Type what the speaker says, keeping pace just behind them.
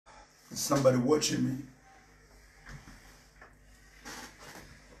Is somebody watching me?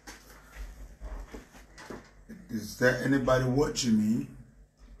 Is there anybody watching me?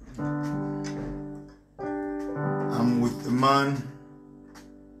 I'm with the man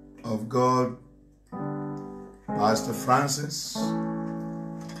of God, Pastor Francis.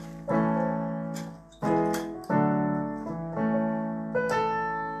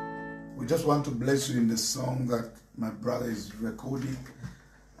 We just want to bless you in the song that my brother is recording,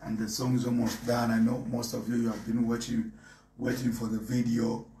 and the song is almost done. I know most of you have been waiting for the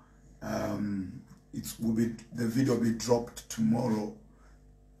video. The video will be dropped tomorrow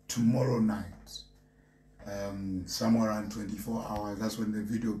night, somewhere around 24 hours. That's when the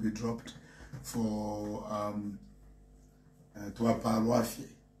video will be dropped for LIPALWE,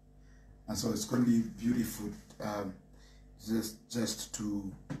 and so it's going to be beautiful. Just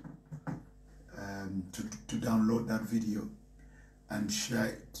to download that video and share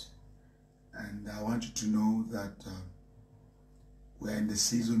it. And I want you to know that we're in the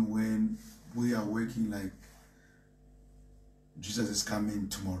season when we are working like Jesus is coming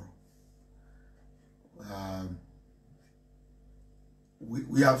tomorrow.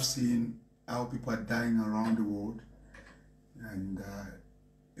 We have seen how people are dying around the world, and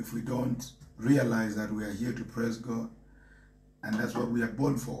if we don't realize that we are here to praise God, and that's what we are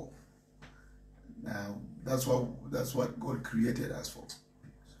born for. That's what God created us for.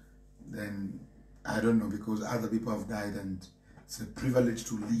 Then I don't know, because other people have died and it's a privilege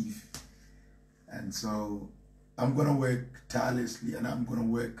to live. And so I'm going to work tirelessly, and I'm going to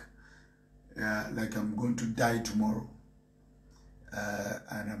work like I'm going to die tomorrow.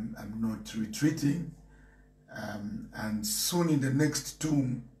 And I'm not retreating. And soon, in the next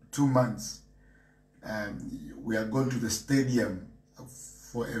two months, we are going to the stadium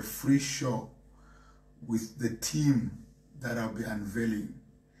for a free show with the team that I'll be unveiling.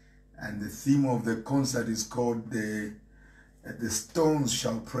 And the theme of the concert is called The Stones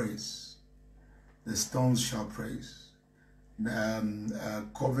Shall Praise. The Stones Shall Praise.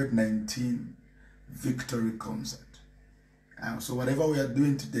 COVID-19 victory concert. So whatever we are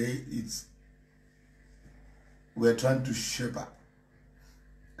doing today, we're trying to shape up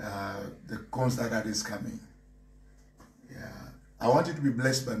the concert that is coming. Yeah. I want you to be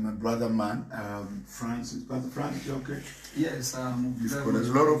blessed by my brother man, Francis. Brother Francis, you okay? Yes, there's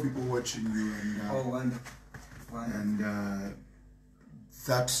a lot of people watching you, and wonderful. And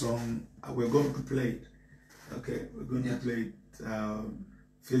that song we're going to play it. Okay, we're going to play it.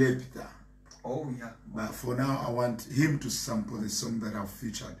 Philipita. Oh yeah. But for now, I want him to sample the song that I've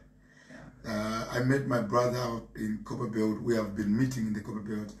featured. Yeah. I met my brother out in Copperbelt. We have been meeting in the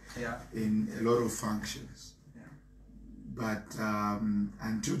Copperbelt in a lot of functions. But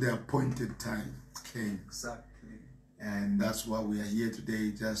until the appointed time came. Exactly. And that's why we are here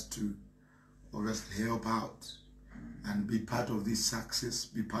today, just to obviously help out and be part of this success,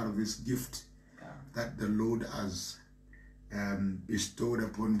 be part of this gift that the Lord has bestowed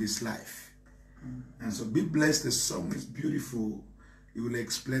upon this life. And so be blessed. The song is beautiful. You will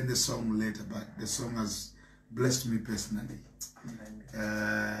explain the song later, but the song has blessed me personally.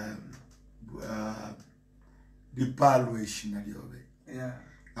 LIPALWE, ISHINA. Yeah.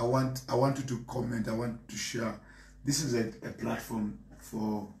 I want you to comment. I want to share. This is a platform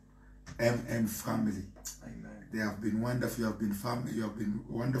for MN family. Amen. They have been wonderful. You have been family. You have been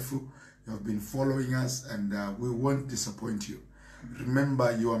wonderful. You have been following us, and we won't disappoint you.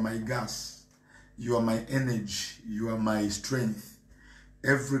 Remember, you are my gas. You are my energy. You are my strength.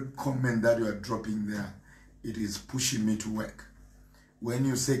 Every comment that you are dropping there, it is pushing me to work. When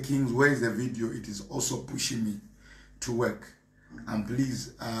you say, Kings, where is the video? It is also pushing me to work. And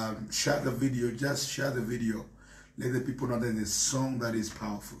please share the video. Just share the video. Let the people know that it's a song that is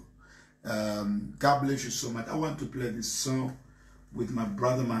powerful. God bless you so much. I want to play this song with my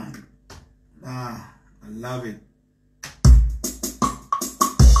brother man. I love it.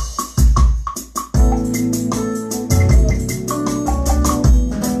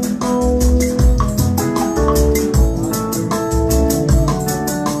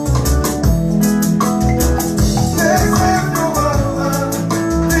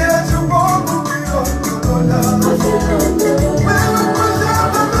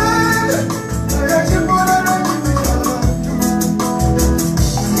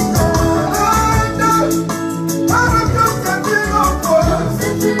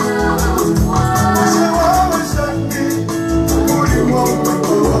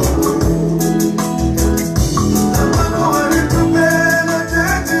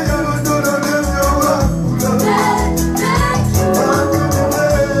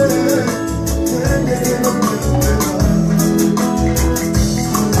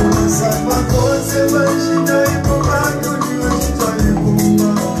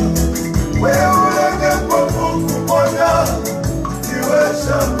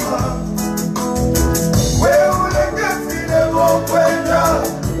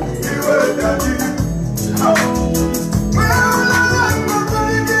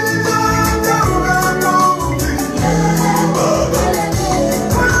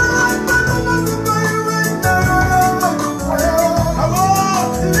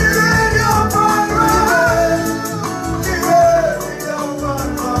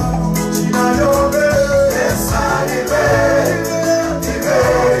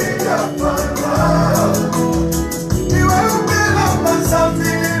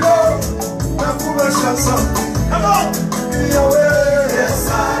 Come on.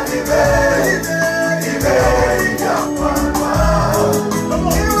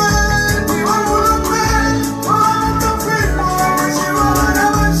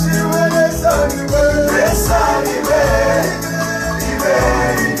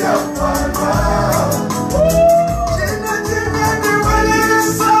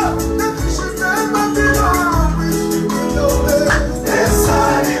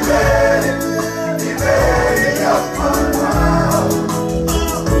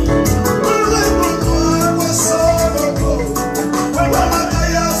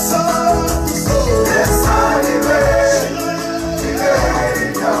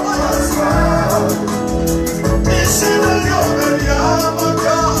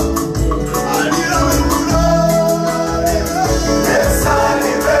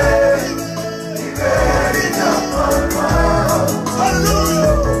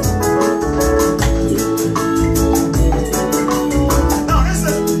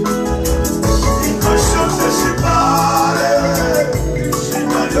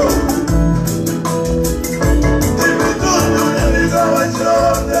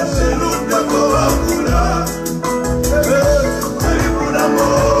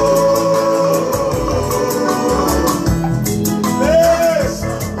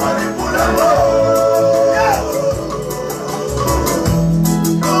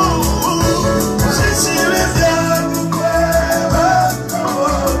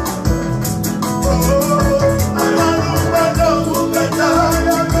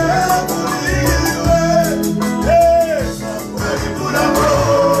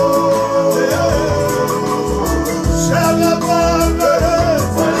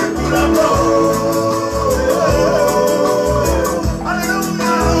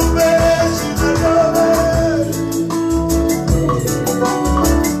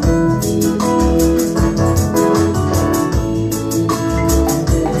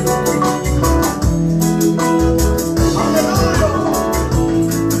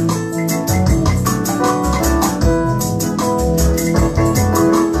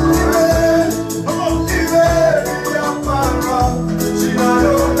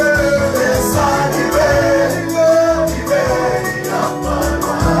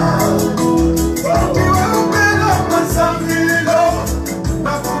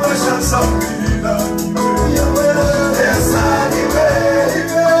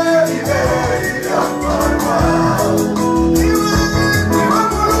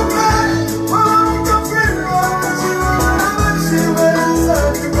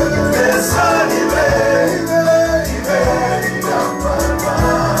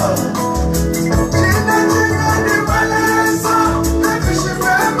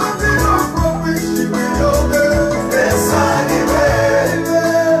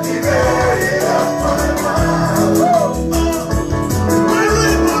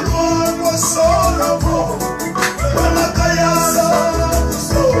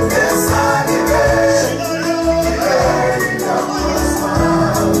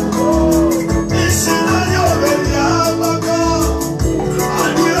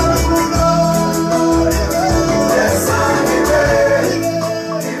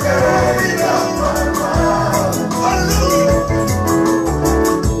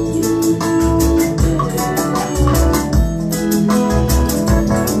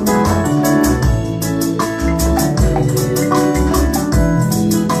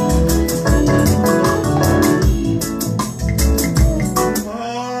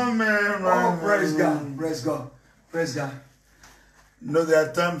 Praise God. No, there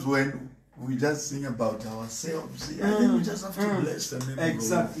are times when we just sing about ourselves. I think we just have to bless the name of the Lord.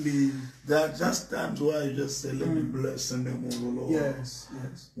 Exactly. There are just times where you just say, let me bless the name of the Lord. Yes,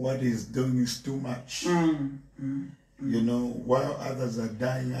 yes. What He's doing is too much. You know, while others are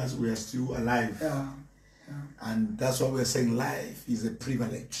dying, as we are still alive. Yeah. And that's why we're saying life is a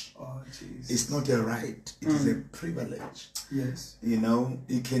privilege. Oh, Jesus. It's not a right. It is a privilege. Yes. You know,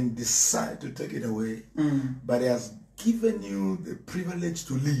 He can decide to take it away. But He has given you the privilege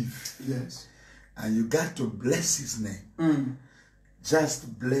to live. Yes. And you got to bless His name.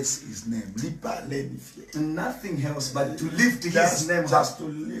 Just bless His name. LIPALWE. Nothing else but to lift His name. Just to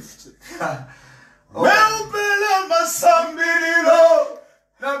lift it.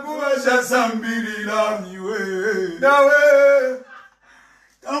 Nakuwasha sambirila niwe. Nawe.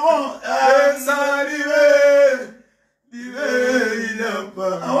 Come on. I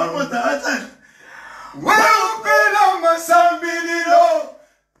want more time. Weupela masambililo.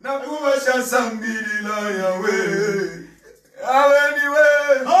 Nakuwasha sambirila yawe. Yawe niwe.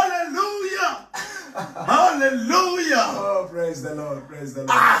 Hallelujah. Hallelujah. Oh, praise the Lord. Praise the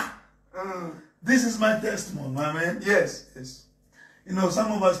Lord. This is my testimony, my man. Yes, yes. You know,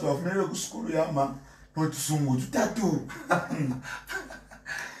 some of us have never go to school, yama, not sungu, to tattoo.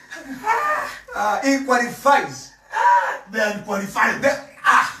 He qualifies. They are qualified.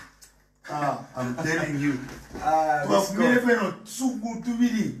 I'm telling you. To have never sungu to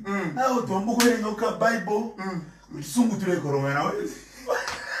really. How to move no Bible. Sungu to the corona.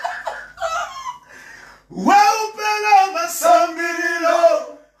 Well, Bella, my son,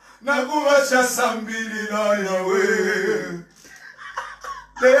 Billy. Nakuwasha sambilila yawe.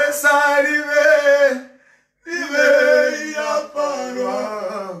 Lesa libe ya parwa.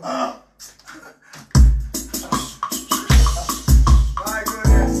 My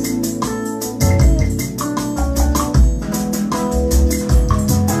goodness.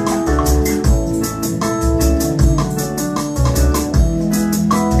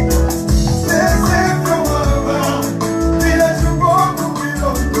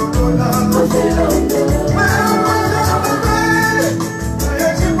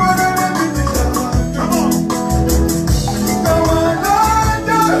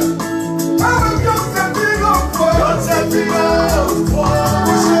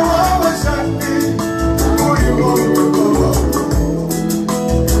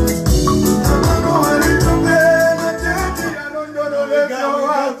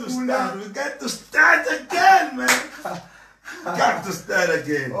 Got to start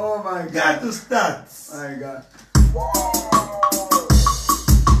again. Oh my God. Got to start. My God.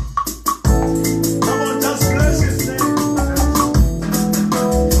 Come on, just bless his name.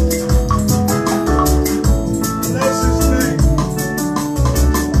 Bless his name.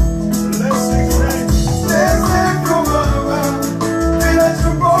 Bless his name.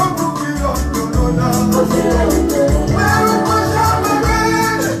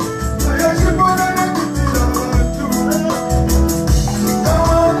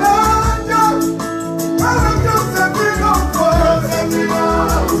 Oh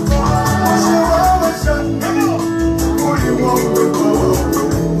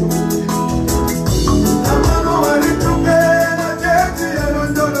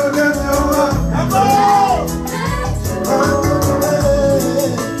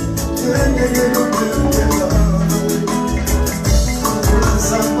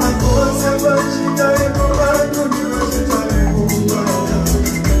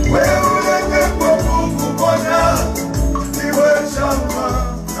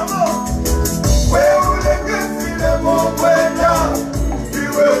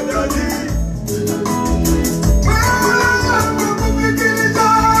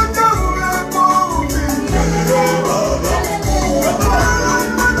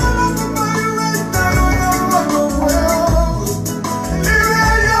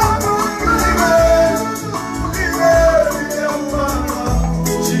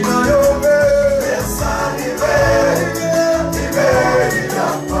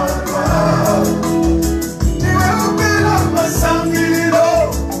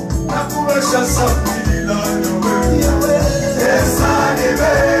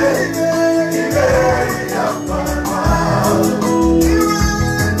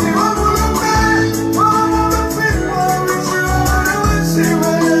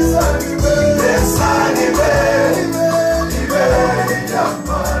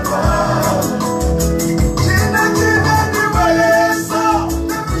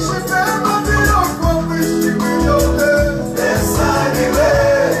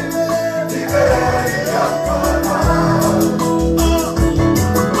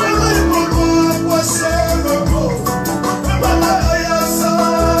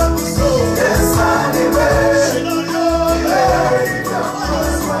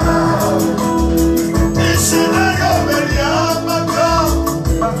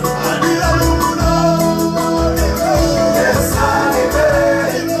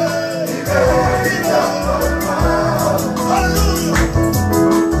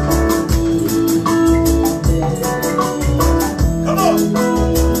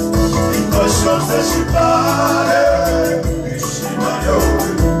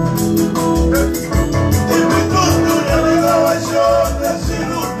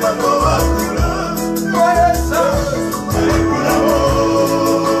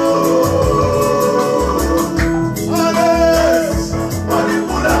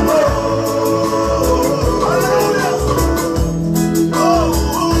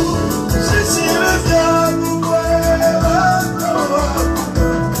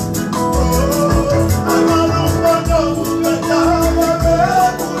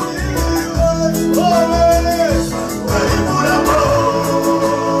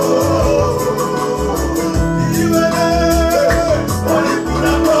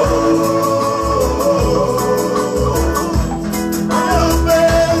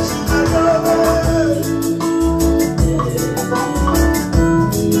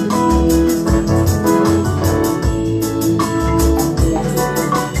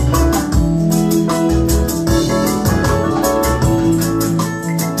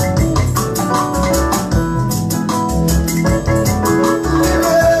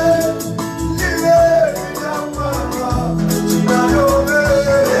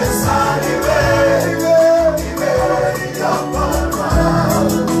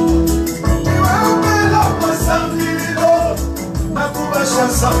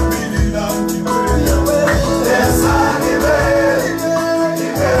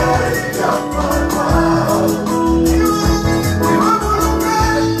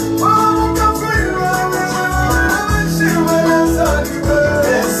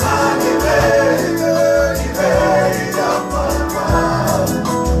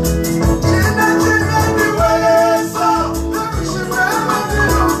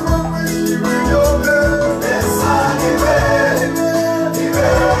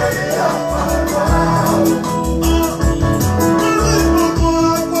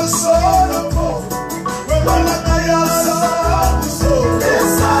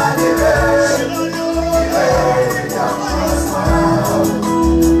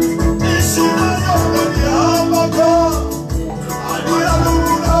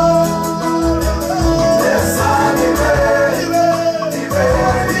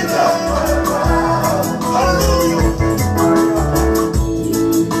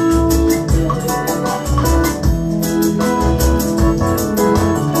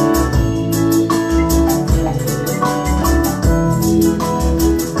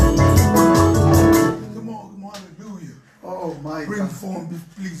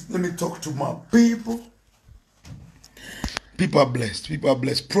my people. People are blessed. People are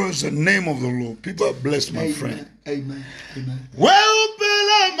blessed. Praise the name of the Lord. People are blessed, my friend. Amen. Amen. Well,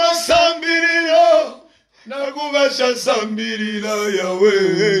 Bella Masambirino, Nagubasha Sambirina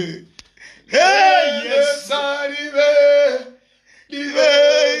Yahweh. Hey, yes, I live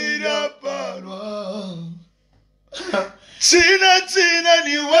Palwa. China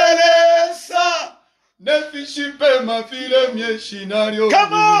niwelesa. Nefishipe mafile mieshinario.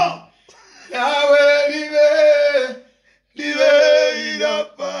 Come on! Yahweh live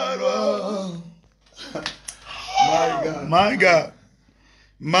Palwa. My God.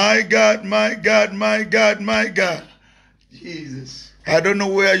 My God, my God, my God, my God. Jesus. I don't know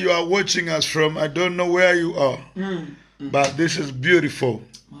where you are watching us from. I don't know where you are. But this is beautiful.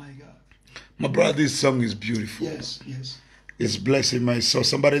 My God. My brother, this song is beautiful. Yes, yes. It's blessing my soul.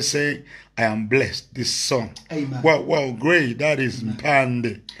 Somebody say, I am blessed. This song. Amen. Wow, great. That is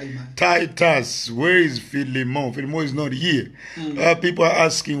Mpande. Amen. Titus, where is Philemon? Philemon is not here. People are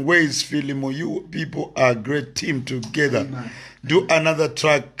asking, where is Philemon? You people are a great team together. Amen. Do another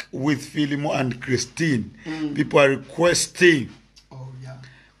track with Philemon and Christine. People are requesting. Oh, yeah.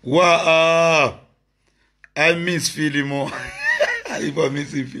 Wow. I miss Philemon. People are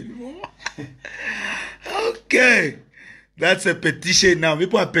missing Philemon. Okay. That's a petition now.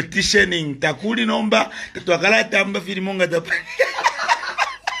 People are petitioning. Takuli nomba. Tuakala tamba Philemon gatapa.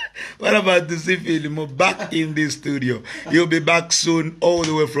 What about to see Philemon back in the studio? He'll be back soon, all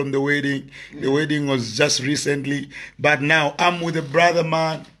the way from the wedding. The wedding was just recently. But now I'm with the brother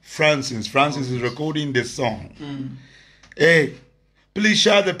man, Francis. Francis is recording the song. Hey, please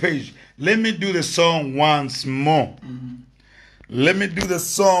share the page. Let me do the song once more. Let me do the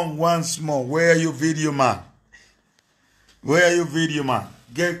song once more. Where are you, video man? Where are you, video man?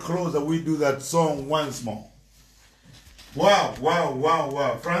 Get closer. We do that song once more. Wow.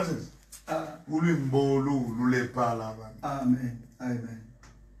 Francis. Amen. Amen.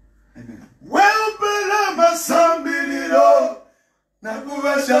 Well, Bella Masambirino,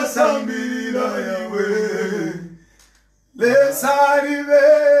 Nakubasha Sambirino Yahweh. Let's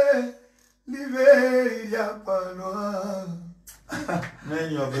arrive, live Palwa.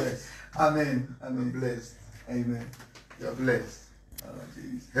 Man, you're blessed. Amen. You're Amen. blessed. Amen. You're blessed. Oh,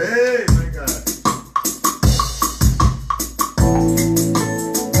 Jesus. Hey, my God.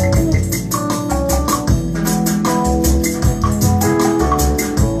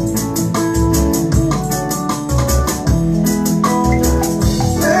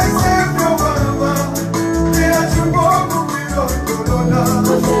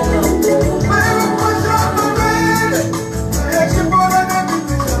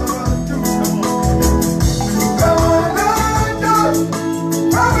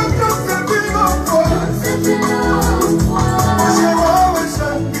 Come on.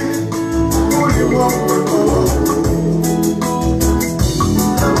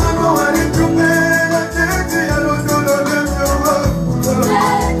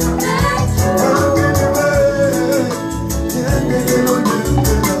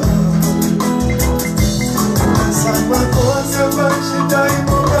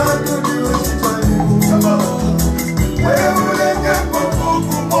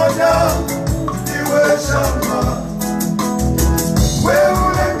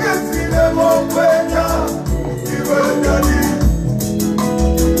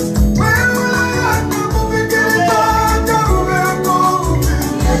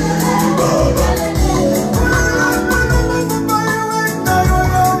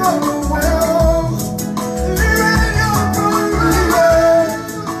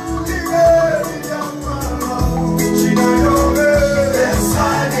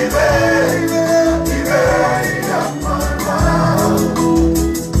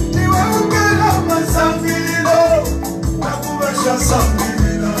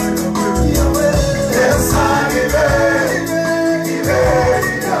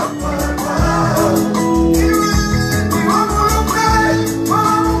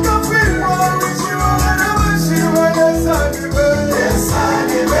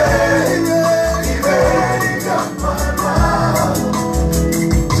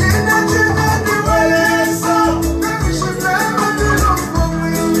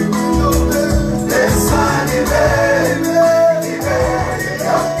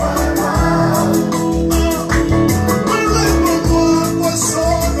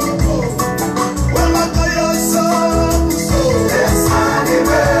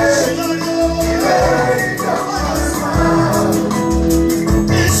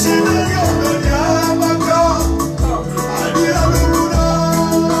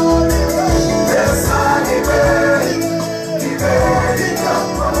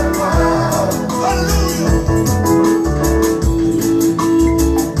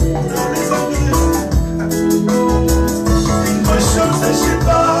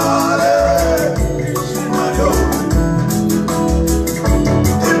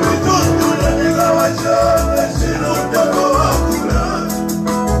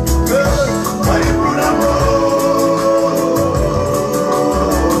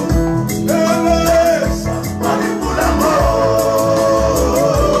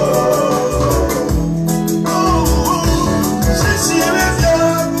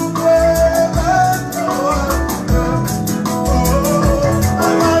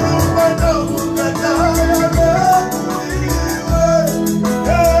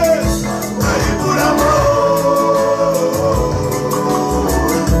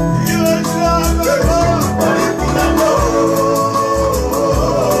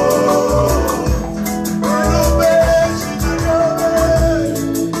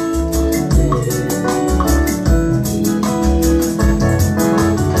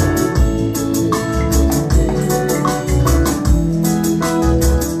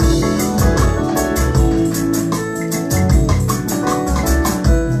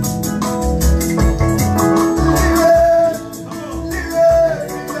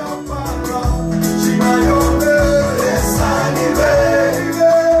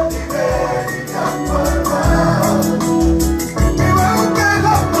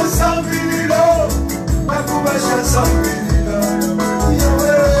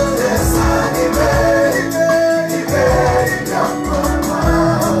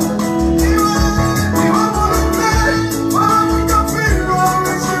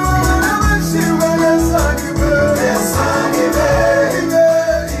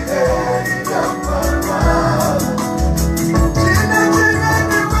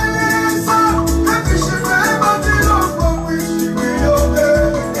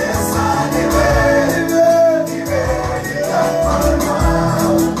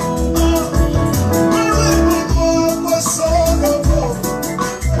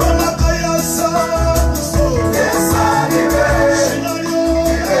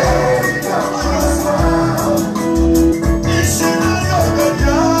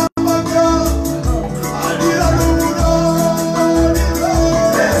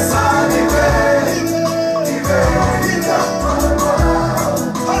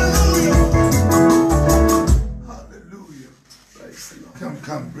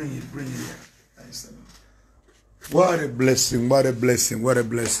 Come, bring it here. Praise the Lord. What a blessing, what a blessing, what a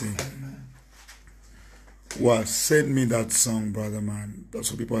blessing. Amen. Wow, send me that song, brother, man.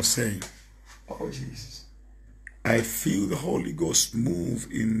 That's what people are saying. Oh, Jesus. I feel the Holy Ghost move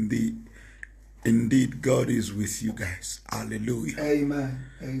in the... Indeed, God is with you guys. Hallelujah. Amen.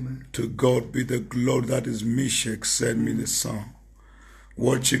 Amen. To God be the glory. That is Meshach. Send me the song.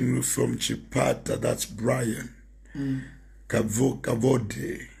 Watching from Chipata, that's Brian.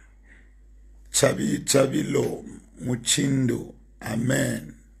 Kavode. Chavilo. Muchindo.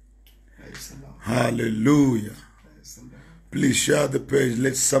 Amen. Praise the Lord. Hallelujah. Praise the Lord. Please share the page.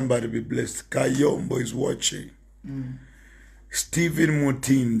 Let somebody be blessed. Kayombo is watching. Stephen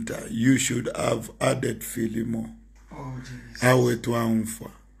Mutinta, you should have added Filimo. Oh, Jesus. Awe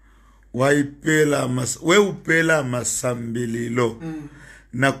tuamfa. Weupela masambililo.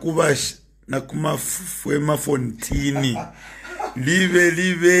 Nakuma fwema fontini.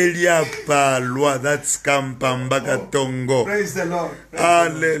 Live liapalwa. That's Kampambaka Tongo. Praise the Lord. Praise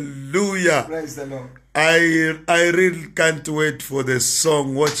Hallelujah. Praise the Lord. I really can't wait for the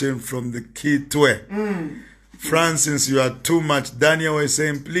song Watching from the Kitwe. Francis, you are too much. Daniel was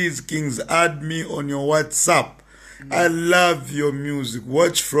saying, please, Kings, add me on your WhatsApp. I love your music.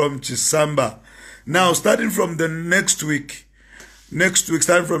 Watch from Chisamba. Now, starting from the next week,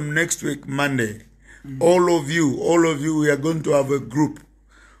 starting from next week, Monday, all of you, we are going to have a group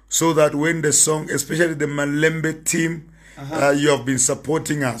so that when the song, especially the Malembe team, you have been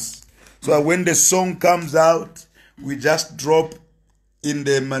supporting us. So that when the song comes out, we just drop in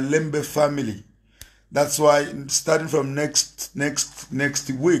the Malembe family. That's why starting from next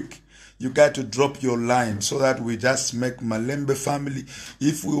week, you got to drop your line so that we just make Malembe family.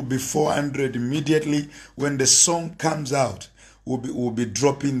 If we'll be 400 immediately, when the song comes out, we'll be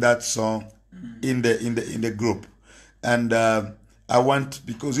dropping that song in the group. And I want,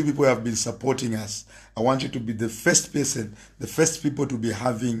 because you people have been supporting us, I want you to be the first people to be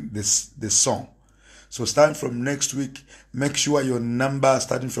having this song. So starting from next week, make sure your number,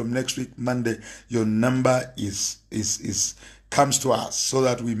 starting from next week, Monday, your number comes to us so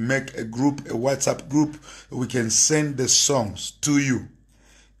that we make a group, a WhatsApp group. We can send the songs to you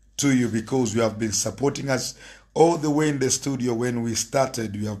because you have been supporting us all the way in the studio. When we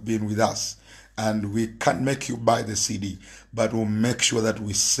started, you have been with us, and we can't make you buy the CD, but we'll make sure that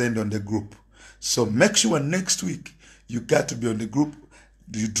we send on the group. So make sure next week you got to be on the group.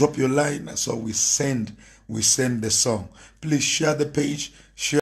 You drop your line, so we send the song. Please share the page,